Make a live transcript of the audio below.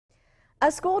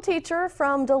A school teacher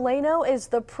from Delano is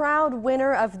the proud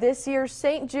winner of this year's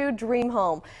St. Jude Dream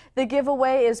Home. The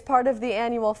giveaway is part of the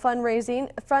annual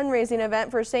fundraising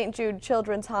event for St. Jude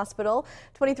Children's Hospital.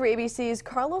 23 ABC's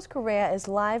Carlos Correa is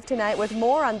live tonight with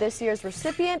more on this year's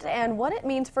recipient and what it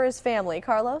means for his family.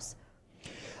 Carlos?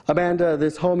 Amanda,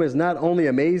 this home is not only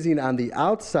amazing on the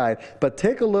outside, but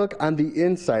take a look on the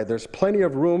inside. There's plenty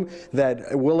of room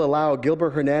that will allow Gilbert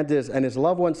Hernandez and his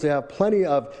loved ones to have plenty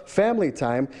of family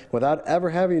time without ever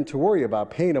having to worry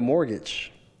about paying a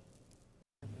mortgage.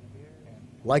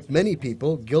 Like many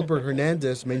people, Gilbert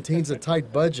Hernandez maintains a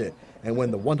tight budget, and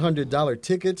when the $100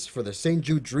 tickets for the St.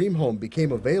 Jude Dream Home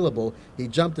became available, he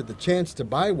jumped at the chance to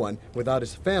buy one without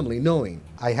his family knowing.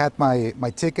 I had my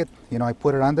ticket, I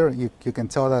put it under. You can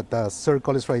tell that the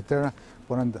circle is right there,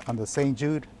 put on the St.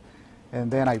 Jude,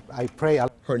 and then I pray.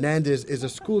 Hernandez is a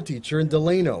school teacher in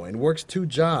Delano and works 2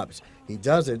 jobs. He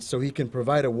does it so he can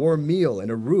provide a warm meal and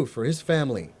a roof for his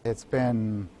family. It's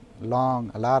been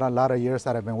long, a lot of years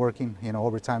that I've been working,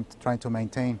 overtime, trying to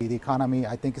maintain. The economy,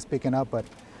 I think, is picking up, but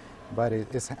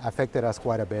it's affected us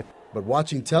quite a bit. But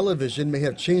watching television may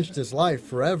have changed his life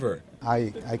forever.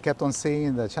 I kept on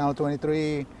seeing the Channel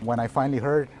 23. When I finally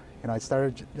heard, I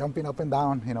started jumping up and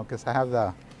down, because I have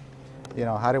the,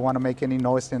 I didn't want to make any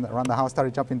noise around the house,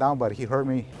 started jumping down, but he heard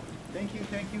me. Thank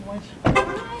you much.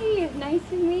 Hi, nice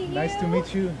to meet you. Nice to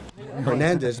meet you.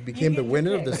 Hernandez became the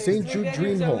winner of the St. Jude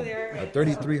Dream Home, a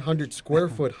 3,300 square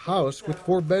foot house with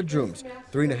 4 bedrooms,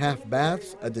 3.5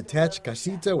 baths, a detached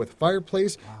casita with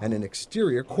fireplace, and an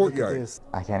exterior courtyard.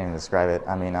 I can't even describe it.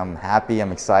 I mean, I'm happy,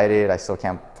 I'm excited. I still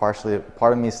can't part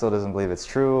of me still doesn't believe it's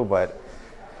true, but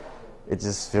it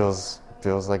just feels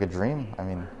like a dream. I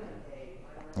mean,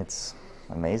 it's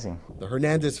amazing. The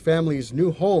Hernandez family's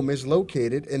new home is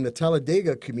located in the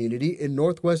Talladega community in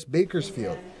northwest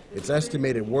Bakersfield. It's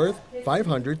estimated worth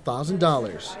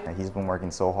 $500,000. He's been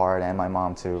working so hard, and my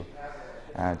mom too,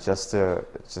 just to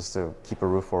keep a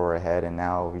roof over our head, and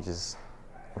now we just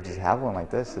have one like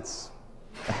this. It's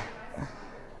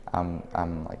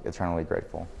I'm like eternally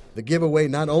grateful. The giveaway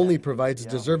not only provides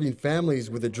deserving families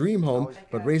with a dream home,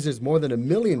 but raises more than $1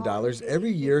 million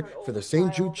every year for the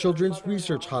St. Jude Children's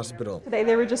Research Hospital.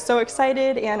 They were just so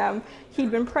excited, and he'd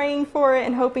been praying for it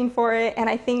and hoping for it, and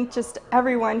I think just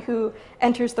everyone who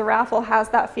enters the raffle has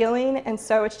that feeling, and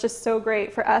so it's just so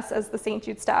great for us as the St.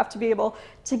 Jude staff to be able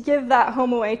to give that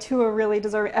home away to a really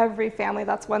deserving, every family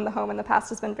that's won the home in the past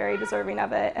has been very deserving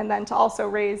of it, and then to also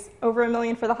raise over $1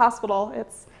 million for the hospital,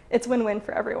 it's win-win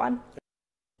for everyone.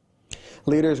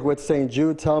 Leaders with St.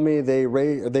 Jude tell me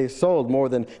they sold more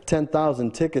than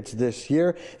 10,000 tickets this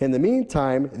year. In the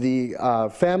meantime, the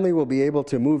family will be able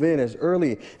to move in as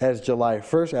early as July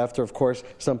 1st after, of course,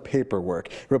 some paperwork.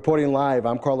 Reporting live,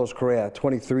 I'm Carlos Correa,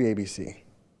 23 ABC.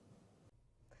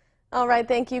 All right,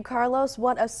 thank you, Carlos.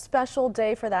 What a special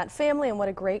day for that family and what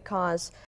a great cause.